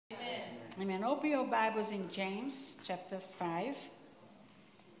Amen. Open your Bibles in James chapter 5.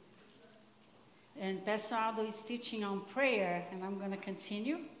 And Pastor Aldo is teaching on prayer, and I'm going to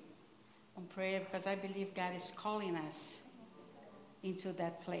continue on prayer because I believe God is calling us into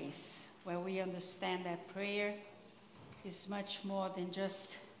that place where we understand that prayer is much more than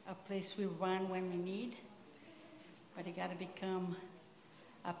just a place we run when we need, but it got to become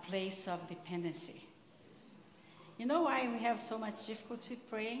a place of dependency. You know why we have so much difficulty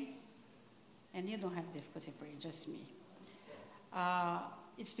praying? And you don't have difficulty praying, just me.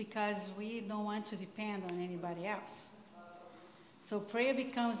 It's because we don't want to depend on anybody else. So prayer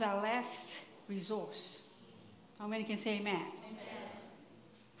becomes our last resource. How many can say amen? Amen.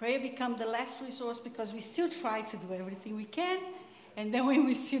 Prayer becomes the last resource because we still try to do everything we can. And then when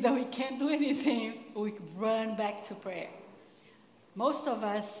we see that we can't do anything, we run back to prayer. Most of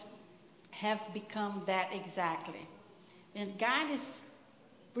us have become that exactly. And God is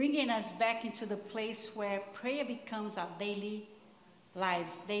bringing us back into the place where prayer becomes our daily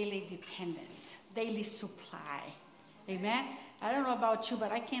lives, daily dependence, daily supply. Amen? I don't know about you,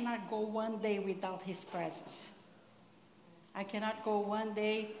 but I cannot go one day without his presence. I cannot go one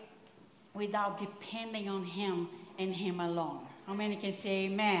day without depending on him and him alone. How many can say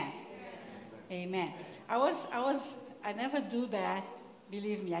amen? Amen. I never do that,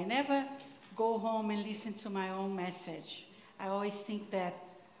 believe me. I never go home and listen to my own message. I always think that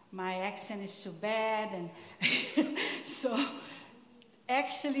my accent is too bad, and so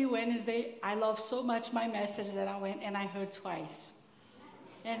actually Wednesday, I love so much my message that I went and I heard twice.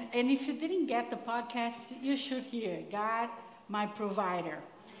 And if you didn't get the podcast, you should hear God, my provider.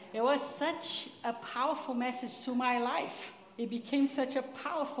 It was such a powerful message to my life. It became such a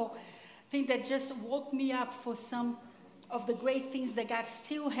powerful thing that just woke me up for some of the great things that God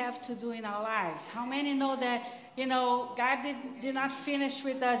still have to do in our lives. How many know that, God did not finish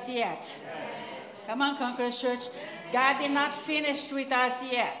with us yet? Come on, Conqueror Church. God did not finish with us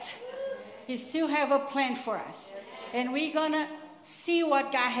yet. He still have a plan for us. And we're going to see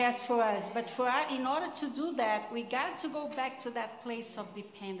what God has for us. But in order to do that, we got to go back to that place of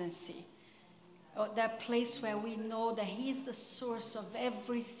dependency. Or that place where we know that he's the source of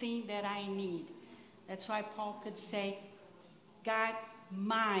everything that I need. That's why Paul could say, God,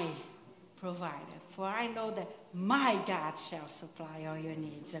 my provider. For I know that my God shall supply all your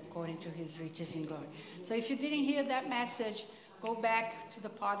needs according to his riches in glory. So if you didn't hear that message, go back to the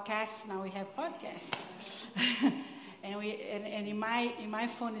podcast. Now we have podcasts. and in my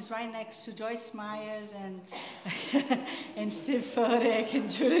phone is right next to Joyce Myers and Steve Furtick and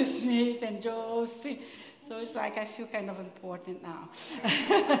Judah Smith and Joe Osteen. So it's like I feel kind of important now.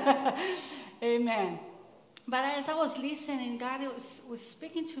 Amen. But as I was listening, God was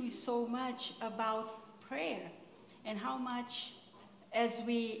speaking to me so much about prayer and how much as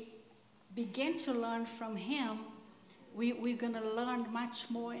we begin to learn from him, we're going to learn much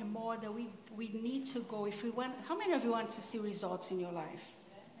more and more that we need to go. If we want, how many of you want to see results in your life?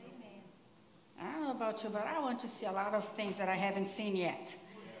 Amen. I don't know about you, but I want to see a lot of things that I haven't seen yet.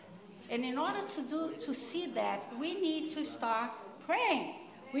 And in order to see that, we need to start praying.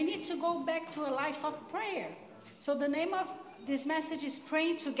 We need to go back to a life of prayer. So the name of this message is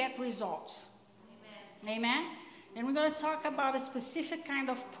Praying to Get Results. Amen. Amen? And we're going to talk about a specific kind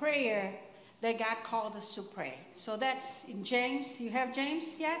of prayer that God called us to pray. So that's in James. You have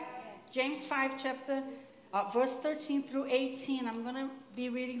James yet? James 5, verse 13 through 18. I'm going to be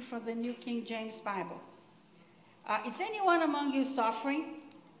reading from the New King James Bible. Is anyone among you suffering?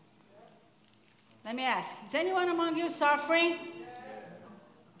 Let me ask. Is anyone among you suffering?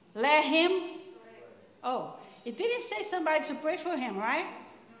 Let him. Oh, it didn't say somebody to pray for him, right?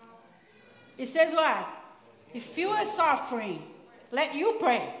 It says what? If you are suffering, let you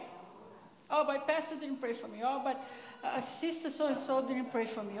pray. Oh, but pastor didn't pray for me. Oh, but sister so-and-so didn't pray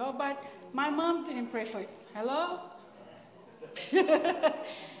for me. Oh, but my mom didn't pray for you. Hello?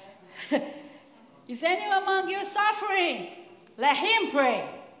 Is anyone among you suffering? Let him pray.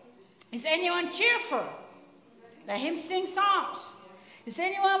 Is anyone cheerful? Let him sing psalms. Is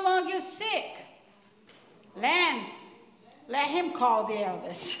anyone among you sick? Let him call the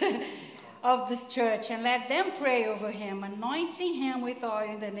elders of this church and let them pray over him, anointing him with oil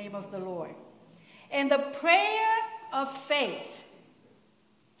in the name of the Lord. And the prayer of faith,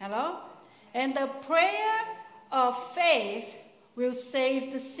 hello? And the prayer of faith will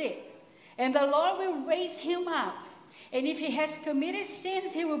save the sick. And the Lord will raise him up. And if he has committed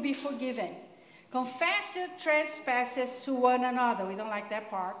sins, he will be forgiven. Confess your trespasses to one another. We don't like that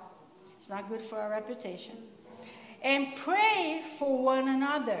part. It's not good for our reputation. And pray for one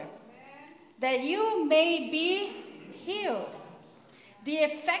another, that you may be healed. The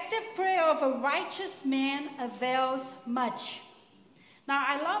effective prayer of a righteous man avails much. Now,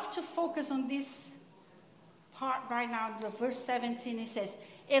 I love to focus on this part right now, the verse 17. It says,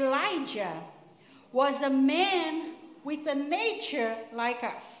 Elijah was a man with a nature like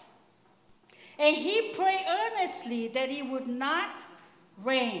us. And he prayed earnestly that it would not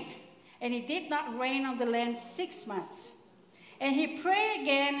rain. And it did not rain on the land 6 months. And he prayed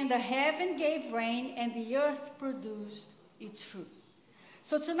again, and the heaven gave rain, and the earth produced its fruit.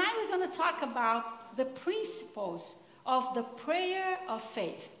 So tonight we're going to talk about the principles of the prayer of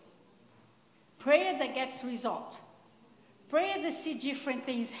faith. Prayer that gets result. Prayer that sees different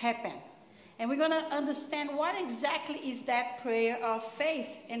things happen. And we're going to understand what exactly is that prayer of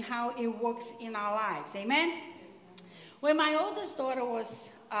faith and how it works in our lives. Amen? When my oldest daughter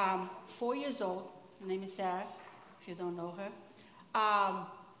was 4 years old, her name is Sarah, if you don't know her,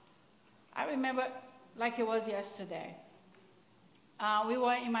 I remember like it was yesterday. We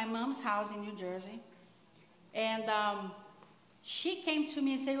were in my mom's house in New Jersey, and she came to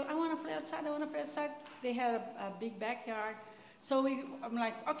me and said, I want to play outside, I want to play outside. They had a big backyard. So I'm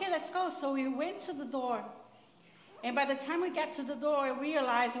like, okay, let's go. So we went to the door, and by the time we got to the door, I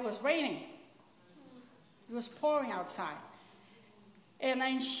realized it was raining. It was pouring outside. And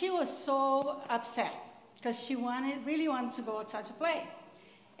then she was so upset because she really wanted to go outside to play.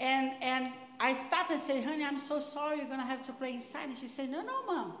 And I stopped and said, honey, I'm so sorry, you're going to have to play inside. And she said, no,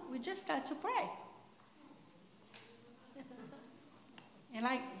 Mom, we just got to pray. And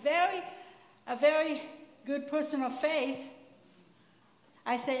like a very good person of faith,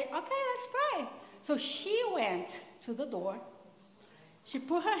 I say, okay, let's pray. So she went to the door. She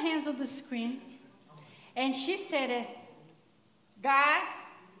put her hands on the screen, and she said, God,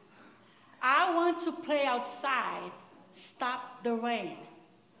 I want to play outside. Stop the rain.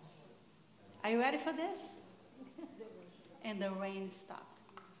 Are you ready for this? And the rain stopped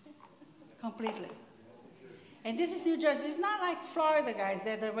completely. And this is New Jersey. It's not like Florida, guys,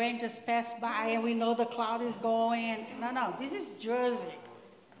 that the rain just passed by and we know the cloud is going. No, this is Jersey.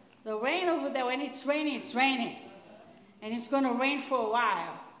 The rain over there, when it's raining, it's raining. And it's going to rain for a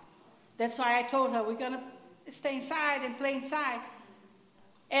while. That's why I told her we're going to stay inside and play inside.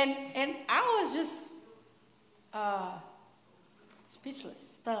 And I was just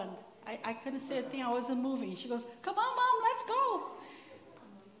speechless, stunned. I couldn't say a thing. I wasn't moving. She goes, come on, Mom, let's go.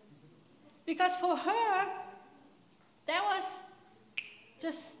 Because for her, that was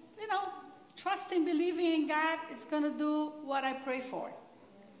just, trusting, believing in God. It's going to do what I pray for.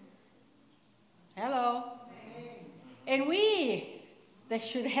 Hello. And we that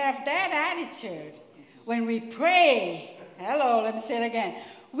should have that attitude when we pray. Hello, let me say it again.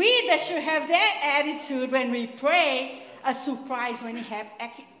 We that should have that attitude when we pray, a surprise when it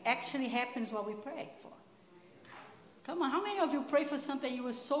actually happens what we pray for. Come on, how many of you pray for something you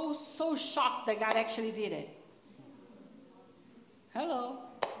were so shocked that God actually did it? Hello.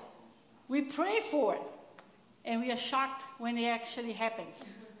 We pray for it, and we are shocked when it actually happens.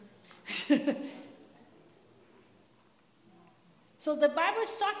 So the Bible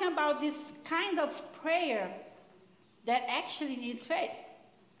is talking about this kind of prayer that actually needs faith.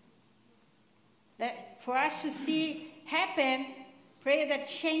 That for us to see happen, prayer that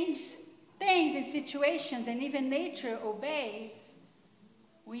changes things and situations and even nature obeys,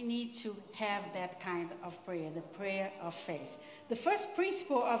 we need to have that kind of prayer, the prayer of faith. The first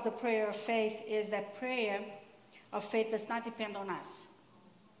principle of the prayer of faith is that prayer of faith does not depend on us.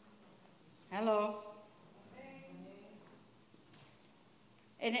 Hello?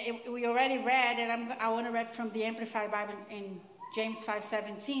 And we already read, and I want to read from the Amplified Bible in James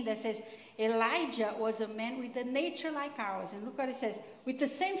 5:17 that says, Elijah was a man with a nature like ours. And look what it says, with the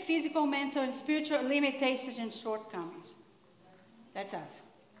same physical, mental, and spiritual limitations and shortcomings. That's us.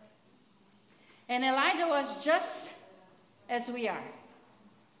 And Elijah was just as we are.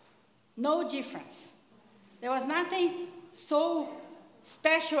 No difference. There was nothing so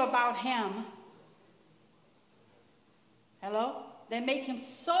special about him. Hello? That made him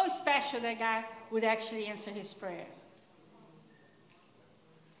so special that God would actually answer his prayer.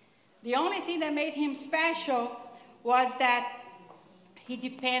 The only thing that made him special was that he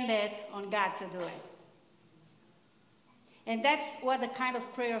depended on God to do it. And that's what the kind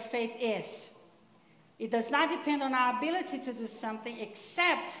of prayer of faith is. It does not depend on our ability to do something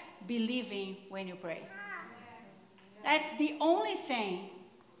except believing when you pray. That's the only thing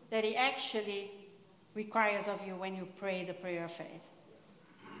that it actually requires of you when you pray the prayer of faith,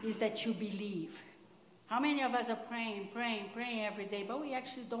 is that you believe. How many of us are praying every day, but we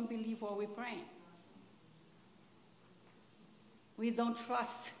actually don't believe what we're praying? We don't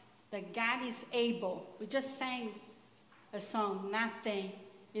trust that God is able. We're just saying a song, Nothing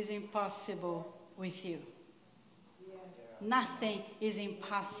is Impossible with You. Nothing is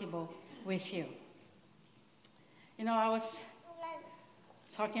impossible with you. You know, I was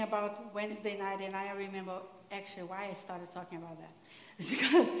talking about Wednesday night, and I remember actually why I started talking about that. It's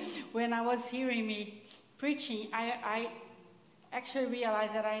because when I was hearing me preaching, I actually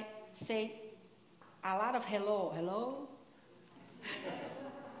realized that I said a lot of hello.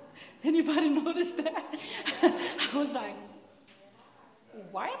 Anybody notice that? I was like,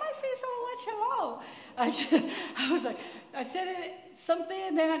 why am I saying so much hello? I was like, I said something,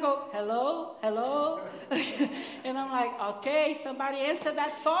 and then I go, hello. And I'm like, okay, somebody answer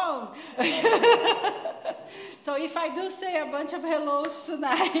that phone. So if I do say a bunch of hellos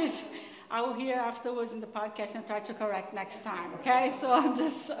tonight, I will hear afterwards in the podcast and try to correct next time, okay? So I'm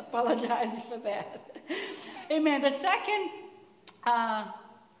just apologizing for that. Amen. The second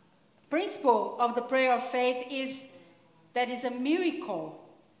principle of the prayer of faith is that is a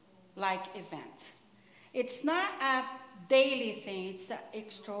miracle-like event. It's not a daily thing, it's an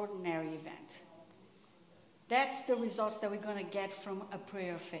extraordinary event. That's the results that we're going to get from a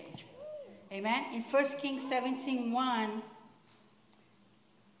prayer of faith. Amen? In 1 Kings 17:1,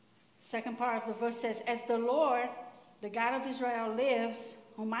 second part of the verse says, as the Lord, the God of Israel lives,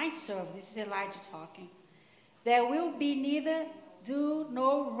 whom I serve, this is Elijah talking, there will be neither dew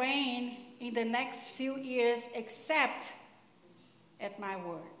nor rain in the next few years except at my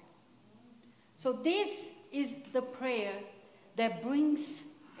word. So this is the prayer that brings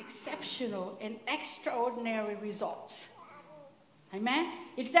exceptional and extraordinary results. Amen?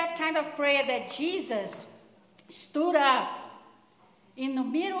 It's that kind of prayer that Jesus stood up in the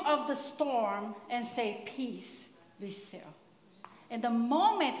middle of the storm and said, peace, be still. And the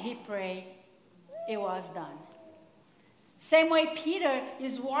moment he prayed, it was done. Same way Peter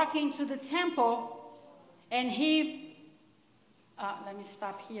is walking to the temple, and he, let me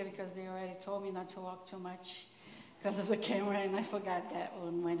stop here because they already told me not to walk too much because of the camera, and I forgot that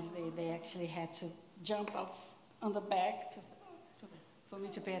on Wednesday they actually had to jump out on the back for me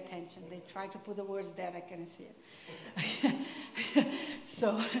to pay attention. They tried to put the words there, I couldn't see it.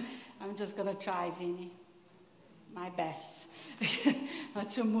 So I'm just going to try, Vinny, my best,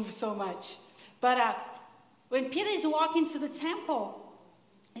 not to move so much. But when Peter is walking to the temple,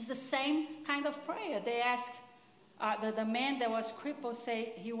 it's the same kind of prayer. They ask, the man that was crippled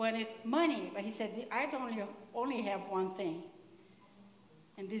said he wanted money, but he said, I only have one thing,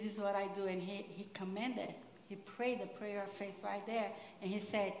 and this is what I do. And he commanded, he prayed the prayer of faith right there, and he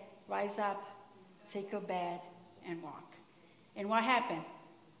said, rise up, take your bed, and walk. And what happened?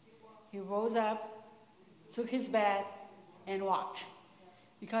 He rose up, took his bed, and walked.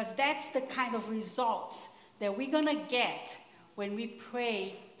 Because that's the kind of results that we're going to get when we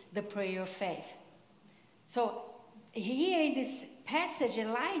pray the prayer of faith. So here in this passage,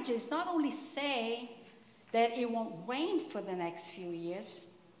 Elijah is not only saying that it won't rain for the next few years,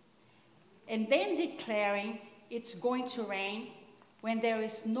 and then declaring it's going to rain when there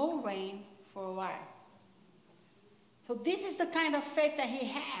is no rain for a while. So this is the kind of faith that he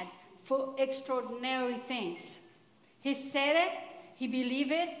had for extraordinary things. He said it, he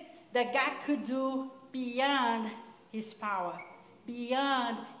believed it, that God could do beyond his power,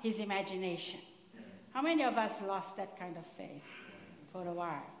 beyond his imagination. How many of us lost that kind of faith for a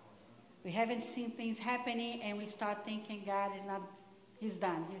while? We haven't seen things happening, and we start thinking God is not, he's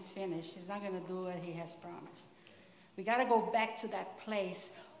done, he's finished, he's not going to do what he has promised. We got to go back to that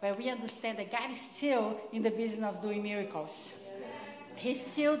place where we understand that God is still in the business of doing miracles. He's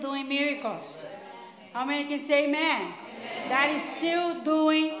still doing miracles. How many can say amen? God is still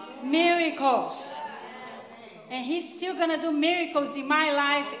doing miracles. And he's still going to do miracles in my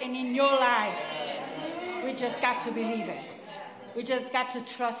life and in your life. We just got to believe it. We just got to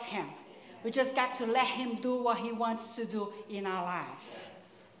trust him. We just got to let him do what he wants to do in our lives.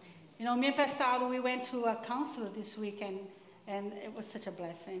 You know, me and Pastor Aldo, we went to a counselor this week, and it was such a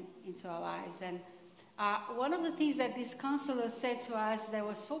blessing into our lives. And one of the things that this counselor said to us that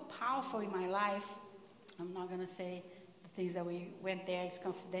was so powerful in my life, I'm not going to say the things that we went there, it's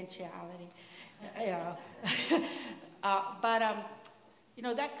confidentiality, you know. You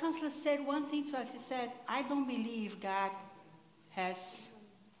know, that counselor said one thing to us. He said, I don't believe God has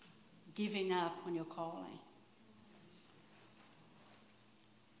given up on your calling.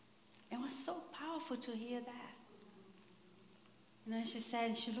 It was so powerful to hear that. And then she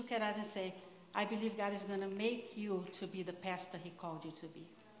said, she looked at us and said, I believe God is going to make you to be the pastor he called you to be.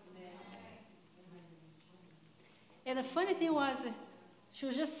 Amen. And the funny thing was, she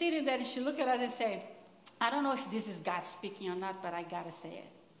was just sitting there and she looked at us and said, I don't know if this is God speaking or not, but I got to say it.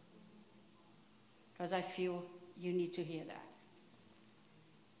 Because I feel you need to hear that.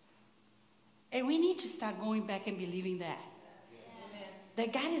 And we need to start going back and believing that. Amen.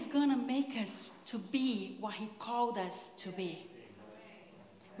 That God is going to make us to be what he called us to be.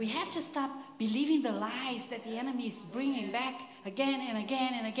 We have to stop believing the lies that the enemy is bringing back again and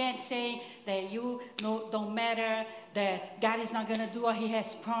again and again, saying that you don't matter, that God is not going to do what he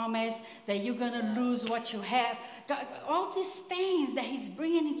has promised, that you're going to lose what you have. God, all these things that he's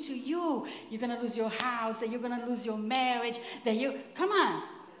bringing into you, you're going to lose your house, that you're going to lose your marriage, that you, come on.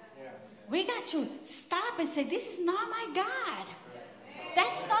 We got to stop and say, this is not my God.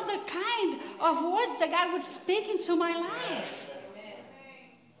 That's not the kind of words that God would speak into my life.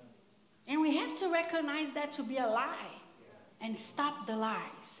 And we have to recognize that to be a lie and stop the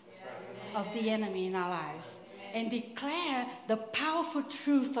lies of the enemy in our lives and declare the powerful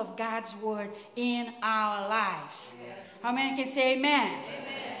truth of God's word in our lives. How many can say amen?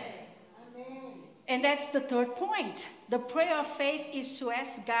 Amen. And that's the third point. The prayer of faith is to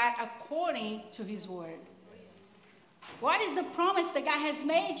ask God according to his word. What is the promise that God has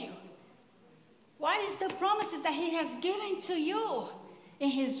made you? What is the promises that he has given to you in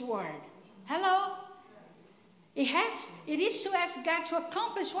his word? Hello? It is to ask God to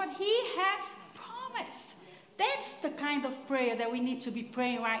accomplish what he has promised. That's the kind of prayer that we need to be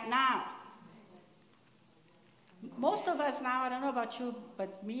praying right now. Most of us now, I don't know about you,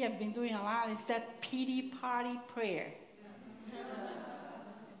 but me, I've been doing a lot, is that pity party prayer.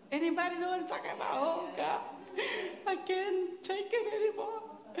 Anybody know what I'm talking about? Oh, God, I can't take it anymore.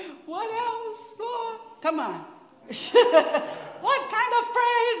 What else, Lord? Come on. What kind of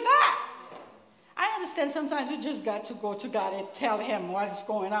prayer is that? I understand sometimes we just got to go to God and tell him what's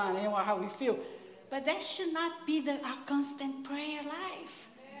going on and how we feel. But that should not be our constant prayer life.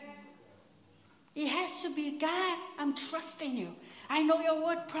 It has to be, God, I'm trusting you. I know your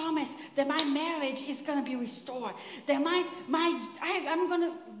word promised that my marriage is going to be restored. That I'm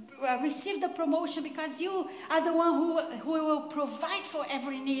going to receive the promotion because you are the one who will provide for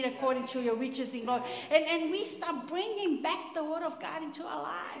every need according to your riches in glory. And we start bringing back the word of God into our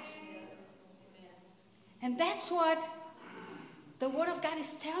lives. And that's what the word of God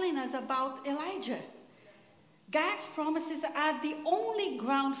is telling us about Elijah. God's promises are the only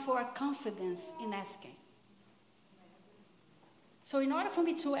ground for our confidence in asking. So in order for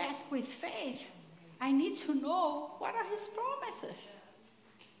me to ask with faith, I need to know what are his promises.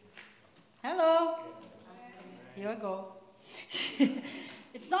 Hello? Here I go.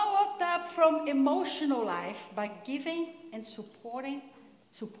 It's not worked up from emotional life, but giving and supported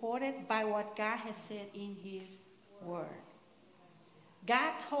by what God has said in his word.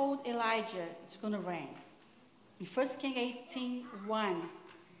 God told Elijah it's going to rain. In 1 Kings 18:1,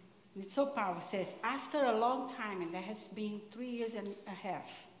 it's so powerful, it says, after a long time, and that has been 3 years and a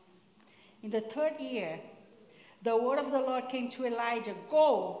half, in the third year, the word of the Lord came to Elijah,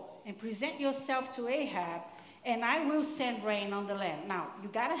 go and present yourself to Ahab, and I will send rain on the land. Now, you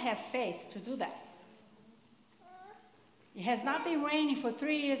got to have faith to do that. It has not been raining for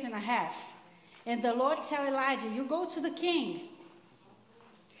 3 years and a half. And the Lord tell Elijah, you go to the king,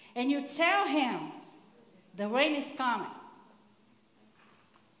 and you tell him, the rain is coming.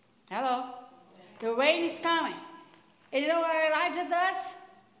 Hello? The rain is coming. And you know what Elijah does?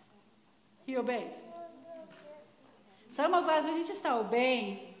 He obeys. Some of us, we need to start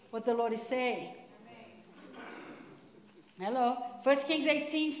obeying what the Lord is saying. Hello? 1 Kings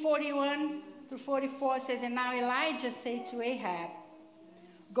 18:41-44 says, and now Elijah said to Ahab,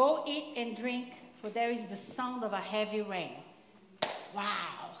 go eat and drink, for there is the sound of a heavy rain.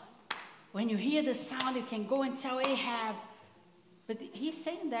 Wow. When you hear the sound, you can go and tell Ahab. But he's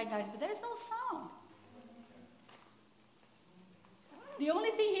saying that, guys, but there's no sound. The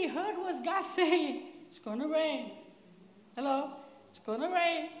only thing he heard was God saying, it's going to rain. Hello? It's going to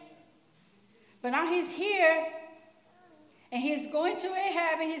rain. But now he's here, and he's going to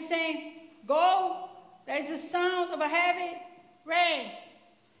Ahab, and he's saying, go, there's the sound of a heavy rain.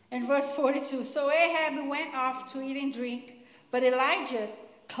 In verse 42, so Ahab went off to eat and drink, but Elijah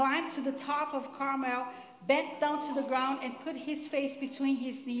climbed to the top of Carmel, bent down to the ground, and put his face between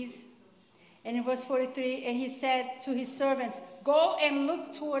his knees. And in verse 43, and he said to his servants, go and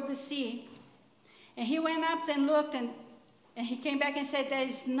look toward the sea. And he went up and looked, and he came back and said, there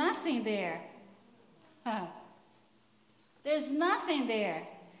is nothing there. There's nothing there.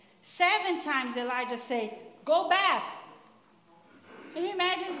 7 times Elijah said, go back. Can you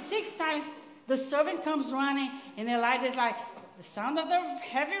imagine? 6 times the servant comes running, and Elijah's like, the sound of the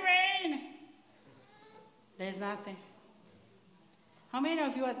heavy rain. There's nothing. How many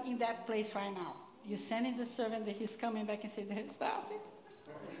of you are in that place right now? You're sending the servant that he's coming back and say, there's nothing.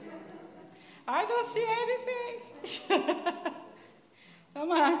 I don't see anything.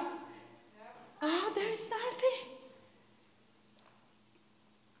 Come on. Oh, there is nothing.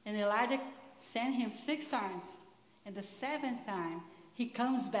 And Elijah sent him 6 times. And the 7th time, he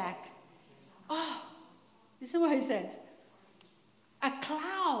comes back. Oh, this is what he says. A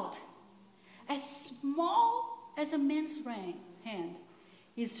cloud as small as a man's hand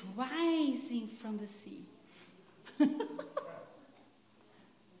is rising from the sea.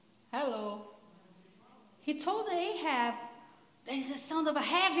 Hello. He told Ahab there is a sound of a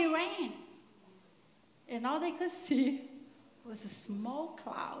heavy rain. And all they could see was a small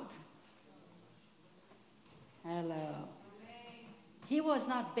cloud. Hello. He was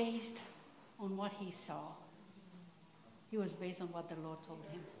not based on what he saw. He was based on what the Lord told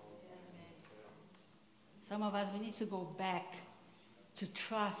him. Some of us, we need to go back to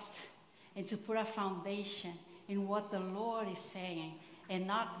trust and to put a foundation in what the Lord is saying and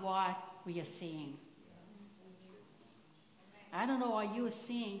not what we are seeing. I don't know what you are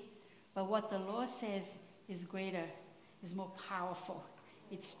seeing, but what the Lord says is greater, is more powerful.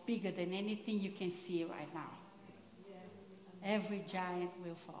 It's bigger than anything you can see right now. Every giant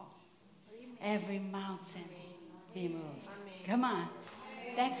will fall. Every mountain be moved. Come on.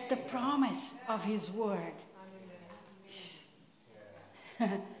 That's the promise of his word.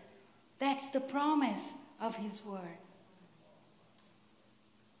 That's the promise of his word.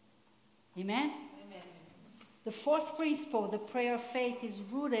 Amen? The 4th principle, the prayer of faith, is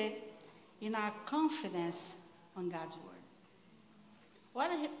rooted in our confidence on God's word.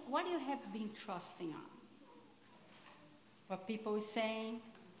 What you have been trusting on? What people are saying?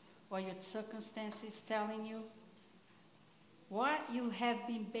 What your circumstances telling you? What you have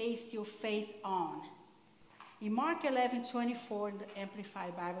been based your faith on? In Mark 11:24, the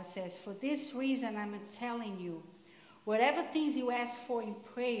Amplified Bible says, "For this reason I'm telling you, whatever things you ask for in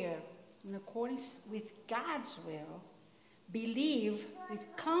prayer, in accordance with God's will, believe with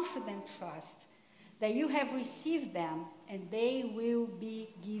confident trust that you have received them and they will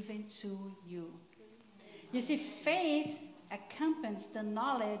be given to you." You see, faith accompanies the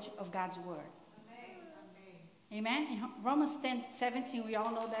knowledge of God's word. Amen? In Romans 10:17, we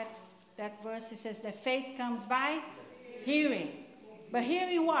all know that verse. It says that faith comes by hearing. But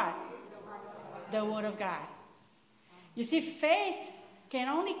hearing what? The word of God. You see, faith can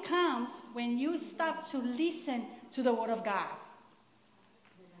only come when you stop to listen to the word of God.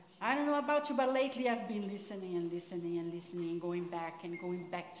 I don't know about you, but lately I've been listening and listening and listening and going back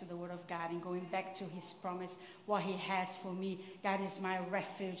to the word of God and going back to his promise, what he has for me. God is my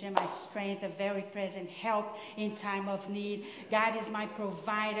refuge and my strength, a very present help in time of need. God is my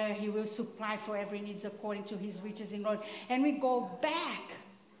provider. He will supply for every need according to his riches in glory. And we go back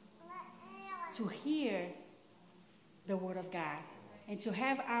to hear the word of God and to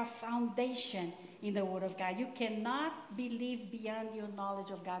have our foundation in the word of God. You cannot believe beyond your knowledge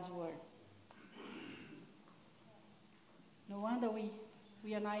of God's word. No wonder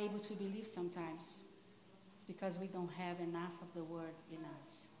we are not able to believe sometimes. It's because we don't have enough of the word in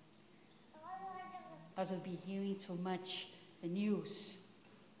us. Because we'll be hearing too much the news.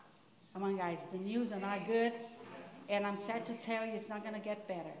 Come on, guys, the news are not good. And I'm sad to tell you, it's not going to get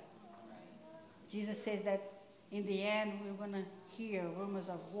better. Jesus says that in the end, we're going to hear rumors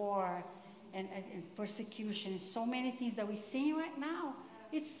of war and persecution, so many things that we're seeing right now.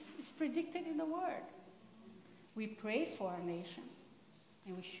 It's predicted in the word. We pray for our nation,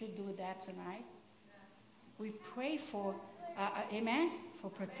 and we should do that tonight. We pray for, amen, for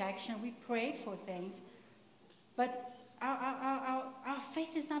protection. We pray for things. But our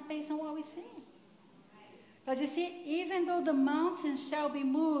faith is not based on what we see. Because you see, even though the mountains shall be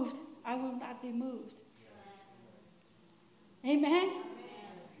moved, I will not be moved. Amen?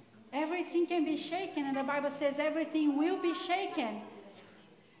 Everything can be shaken, and the Bible says everything will be shaken.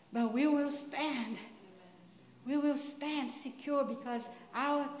 But we will stand. We will stand secure because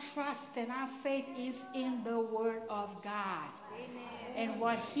our trust and our faith is in the word of God. Amen. And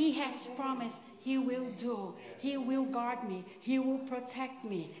what he has promised, he will do. He will guard me. He will protect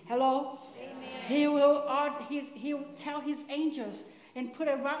me. Hello? Amen. He will tell his angels and put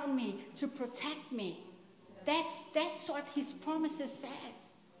around me to protect me. That's what his promises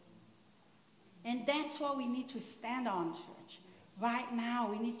says. And that's what we need to stand on, church. Right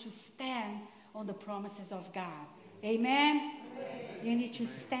now, we need to stand on the promises of God. Amen? Amen? You need to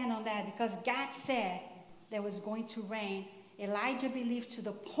stand on that because God said there was going to rain. Elijah believed to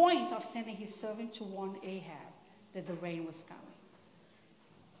the point of sending his servant to warn Ahab that the rain was coming.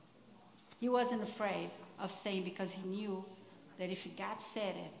 He wasn't afraid of saying because he knew that if God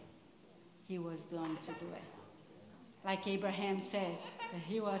said it, he was going to do it. like Abraham said, that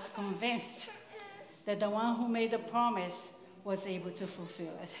he was convinced that the one who made the promise was able to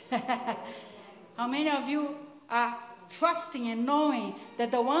fulfill it. How many of you are trusting and knowing that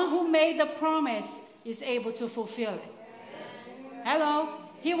the one who made the promise is able to fulfill it? Hello?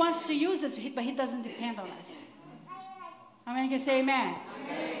 He wants to use us, but he doesn't depend on us. How many can say amen?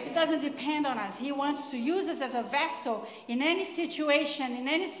 It doesn't depend on us. He wants to use us as a vessel in any situation, in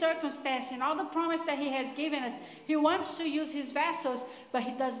any circumstance, in all the promise that he has given us. He wants to use his vessels, but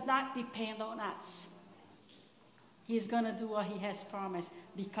he does not depend on us. He's going to do what he has promised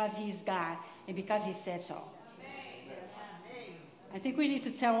because he's God and because he said so. I think we need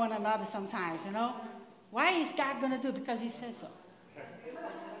to tell one another sometimes, you know. Why is God going to do it? Because he said so.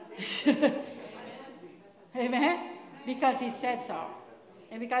 Amen? Because he said so.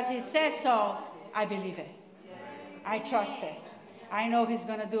 And because he said so, I believe it. I trust it. I know he's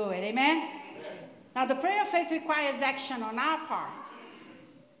going to do it. Amen? Now, the prayer of faith requires action on our part.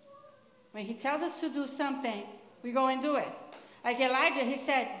 When he tells us to do something, we go and do it. Like Elijah, he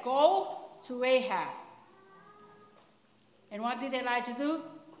said, go to Ahab. And what did Elijah do?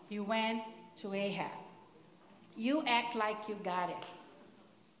 He went to Ahab. You act like you got it.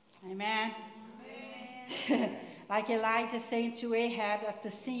 Amen? Amen. Like Elijah saying to Ahab after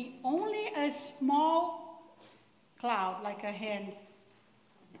seeing only a small cloud, like a hand.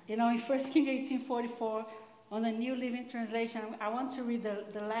 You know, in 1 Kings 18:44, on the New Living Translation, I want to read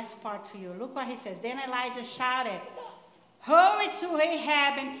the last part to you. Look what he says. Then Elijah shouted, hurry to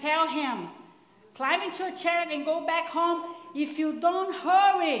Ahab and tell him, climb into a chariot and go back home. If you don't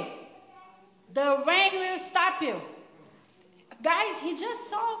hurry, the rain will stop you. Guys, he just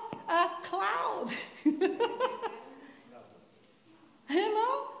saw a cloud. You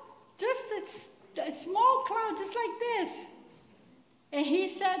know, just a small cloud, just like this. And he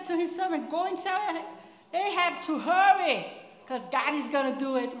said to his servant, go and tell Ahab to hurry, because God is going to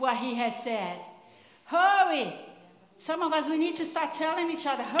do it what he has said. Hurry. Some of us, we need to start telling each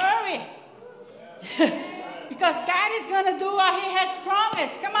other, hurry. Because God is going to do what he has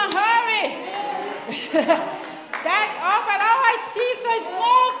promised. Come on, hurry. But all I see is a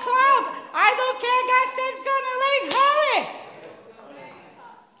small cloud. I don't care. God said it's going to rain. Hurry.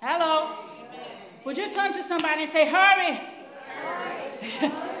 Hello. Would you turn to somebody and say, hurry?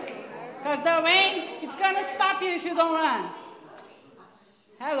 Because the rain, it's going to stop you if you don't run.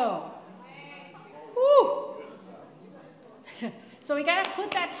 Hello. Woo. So we got to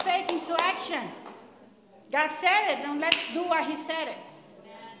put that faith into action. God said it, then let's do what he said it.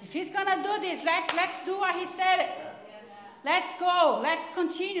 If he's going to do this, let's do what he said it. Let's go. Let's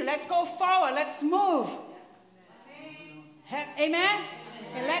continue. Let's go forward. Let's move. Amen?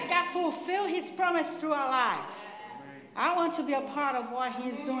 And let God fulfill his promise through our lives. I want to be a part of what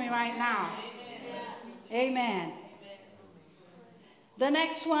he's doing right now. Amen. The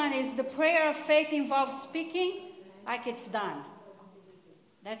next one is the prayer of faith involves speaking like it's done.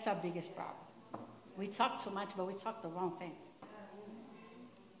 That's our biggest problem. We talk too much, but we talk the wrong things.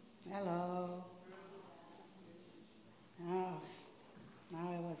 Hello. Oh,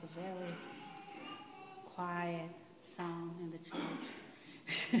 now it was a very quiet sound in the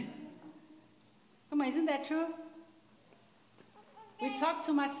church. Come on, isn't that true? We talk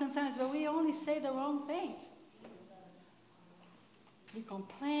too much sometimes, but we only say the wrong things. We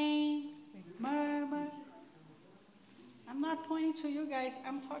complain, we murmur. I'm not pointing to you guys.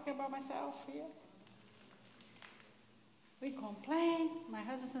 I'm talking about myself here. We complain. My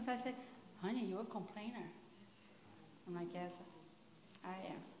husband sometimes said, honey, you're a complainer. I'm like, yes, I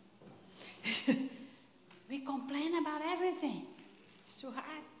am. We complain about everything. It's too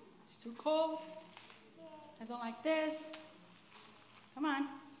hot. It's too cold. I don't like this. Come on.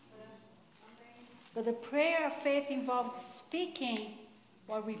 But the prayer of faith involves speaking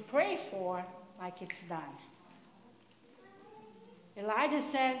what we pray for like it's done. Elijah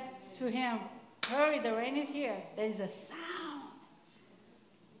said to him, hurry, the rain is here. There is a sound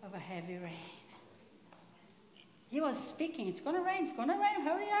of a heavy rain. He was speaking, it's going to rain,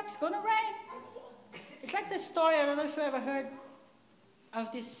 hurry up, it's going to rain. It's like the story, I don't know if you ever heard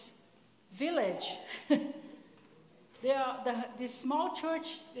of this village. This small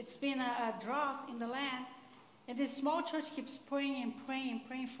church, it's been a drought in the land, and this small church keeps praying and praying and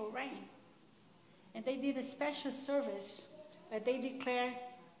praying for rain. And they did a special service that they declared,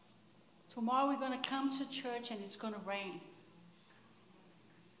 tomorrow we're going to come to church and it's going to rain.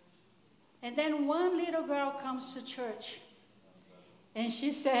 And then one little girl comes to church, and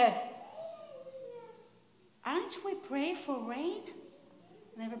she said, aren't we praying for rain?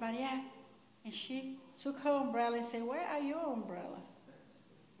 And everybody, yeah. And she took her umbrella and said, where are your umbrella?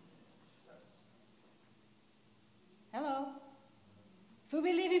 Hello? If we're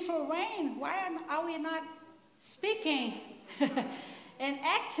believing for rain, why are we not speaking and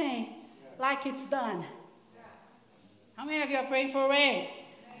acting like it's done? How many of you are praying for rain?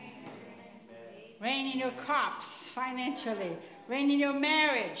 Rain in your crops financially. Rain in your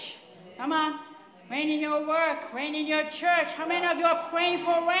marriage. Come on. Rain in your work. Rain in your church. How many of you are praying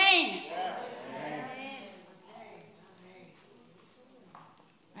for rain?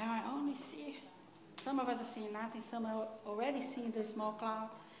 I only see, some of us are seeing nothing. Some are already seeing the small cloud.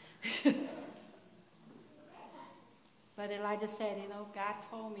 But Elijah said, God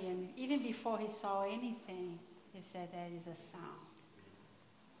told me, and even before he saw anything, he said there is a sound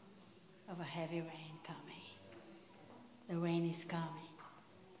of a heavy rain coming. The rain is coming.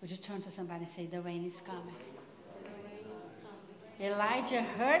 Would you turn to somebody and say, the rain is coming? Elijah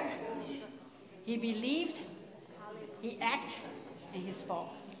heard, he believed, he acted, and he spoke.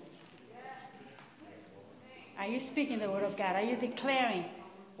 Are you speaking the word of God? Are you declaring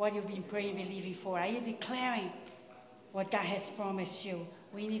what you've been praying, believing for? Are you declaring what God has promised you?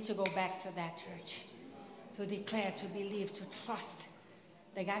 We need to go back to that, church, to declare, to believe, to trust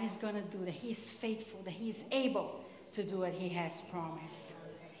that God is going to do, that he is faithful, that he is able to do what he has promised.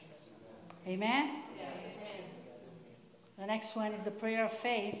 Amen? Yes. The next one is the prayer of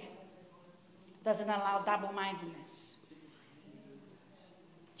faith doesn't allow double-mindedness.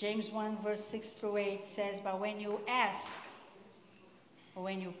 James 1 verse 6 through 8 says, but when you ask or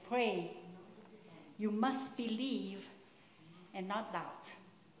when you pray, you must believe and not doubt.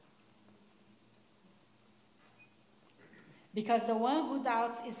 Because the one who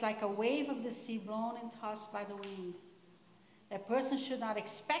doubts is like a wave of the sea blown and tossed by the wind. That person should not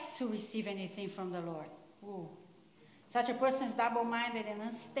expect to receive anything from the Lord. Ooh. Such a person is double-minded and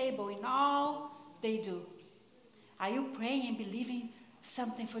unstable in all they do. Are you praying and believing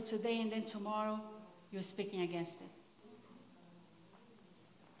something for today and then tomorrow you're speaking against it?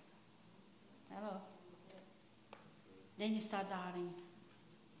 Hello? Yes. Then you start doubting.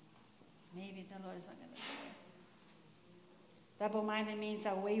 Maybe the Lord is not going to do it. Double-minded means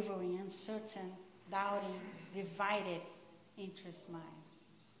a wavering, uncertain, doubting, divided interest mind.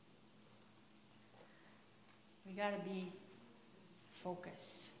 We got to be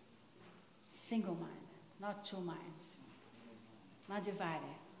focused, single-minded, not two minds, not divided,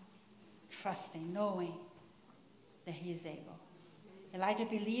 trusting, knowing that he is able. Elijah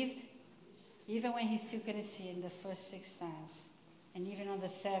believed even when he still couldn't see it in the first 6 times. And even on the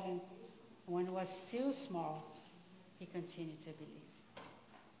 7th, when it was still small, he continued to believe.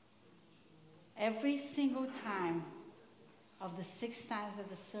 Every single time of the 6 times that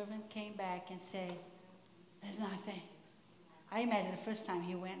the servant came back and said, there's nothing. I imagine the first time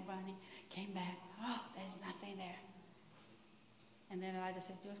he went running, came back, oh, there's nothing there. And then Elijah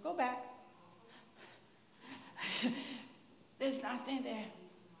said, just go back. There's nothing there.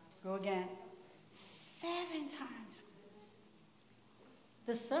 Go again. 7 times.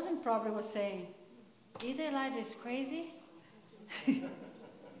 The servant probably was saying, either Elijah is crazy,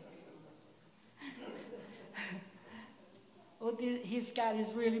 or his God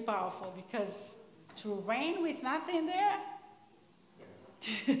is really powerful, because to reign with nothing there,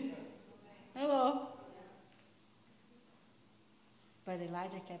 hello. But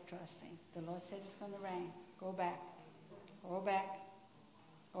Elijah kept trusting. The Lord said it's going to rain. Go back. Go back.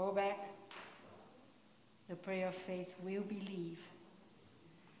 Go back. The prayer of faith will believe,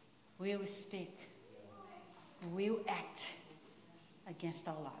 will speak, will act against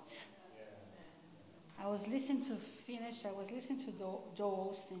our odds. I was listening to Joel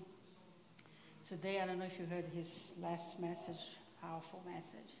Osteen today. I don't know if you heard his last message, powerful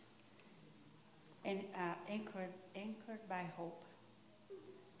message. And anchored by hope.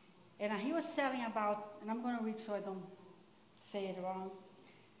 And he was telling about, and I'm going to read so I don't say it wrong.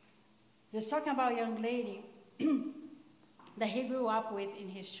 He was talking about a young lady that he grew up with in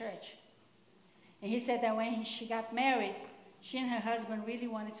his church. And he said that when she got married, she and her husband really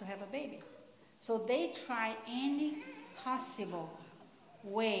wanted to have a baby. So they tried any possible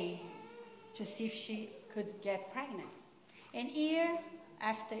way to see if she could get pregnant. And year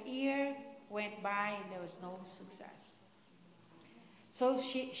after year went by and there was no success. So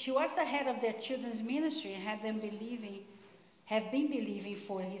she was the head of their children's ministry and have been believing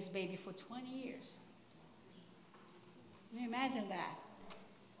for his baby for 20 years. Can you imagine that?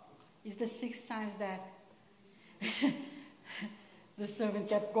 It's the 6 times that the servant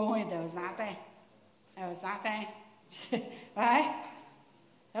kept going. There was nothing. There was nothing. Right?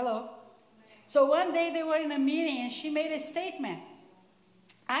 Hello. So one day they were in a meeting and she made a statement.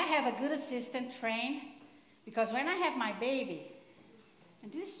 I have a good assistant trained because when I have my baby,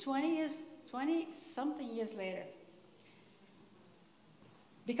 and this is 20-something years later,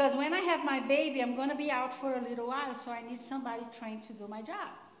 Because when I have my baby, I'm going to be out for a little while, so I need somebody trained to do my job.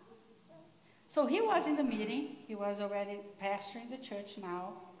 So he was in the meeting. He was already pastoring the church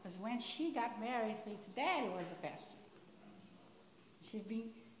now, because when she got married, his daddy was the pastor. She'd been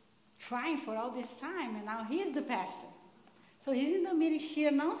trying for all this time, and now he's the pastor. So he's in the meeting. She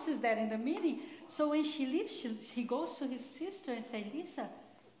announces that in the meeting. So when she leaves, he goes to his sister and says, Lisa,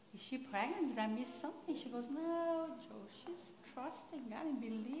 is she pregnant? Did I miss something? She goes, no, Joe, she's trusting God and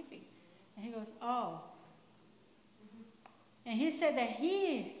believing. And he goes, oh. And he said that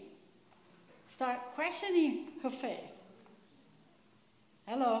he started questioning her faith.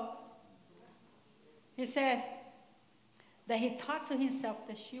 Hello. He said that he thought to himself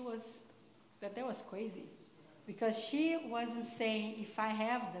that was crazy. Because she wasn't saying, if I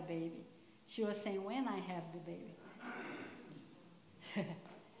have the baby. She was saying, when I have the baby.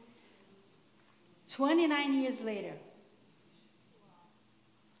 29 years later,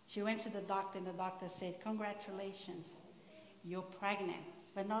 she went to the doctor, and the doctor said, congratulations, you're pregnant.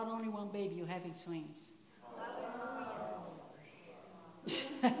 But not only one baby, you're having twins.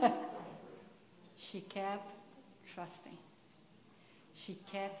 She kept trusting. She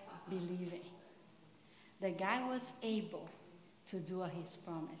kept believing that God was able to do his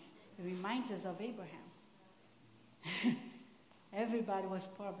promise. It reminds us of Abraham. Everybody was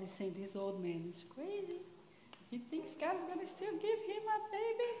probably saying, this old man is crazy. He thinks God's going to still give him a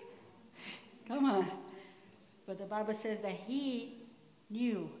baby. Come on. But the Bible says that he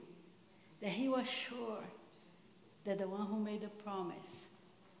knew, that he was sure that the one who made the promise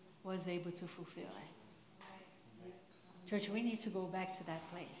was able to fulfill it. Church, we need to go back to that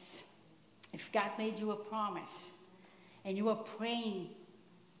place. If God made you a promise and you are praying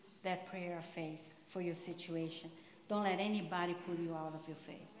that prayer of faith for your situation, don't let anybody pull you out of your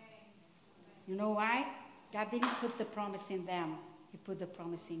faith. You know why? God didn't put the promise in them. He put the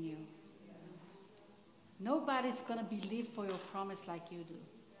promise in you. Nobody's going to believe for your promise like you do.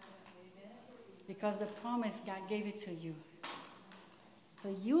 Because the promise, God gave it to you.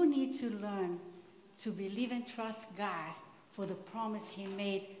 So you need to learn to believe and trust God for the promise he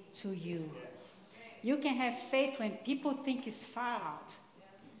made to you. You can have faith when people think it's far out.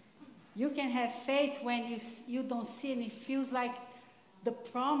 You can have faith when you don't see it and it feels like the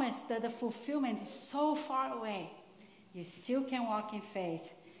promise, that the fulfillment is so far away. You still can walk in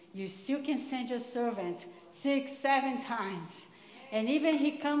faith. You still can send your servant 6, 7 times. And even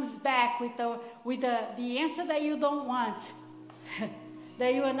he comes back with the answer that you don't want,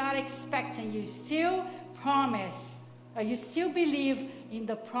 that you are not expecting. You still promise, or you still believe in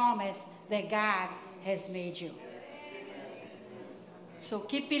the promise that God has made you. So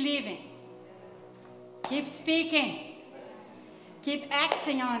keep believing. Keep speaking. Keep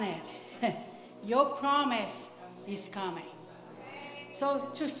acting on it. Your promise is coming. So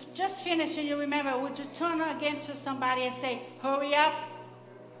to just finish, and you remember, would you turn again to somebody and say, hurry up,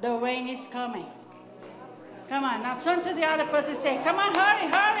 the rain is coming. Come on, now turn to the other person and say, come on,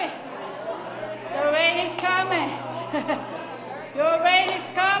 hurry, hurry. The rain is coming. Your rain is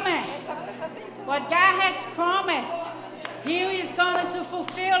coming. What God has promised, he is going to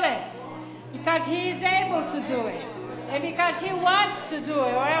fulfill it. Because he is able to do it. And because he wants to do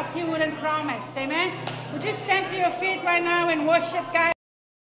it, or else he wouldn't promise. Amen? Would you stand to your feet right now and worship God?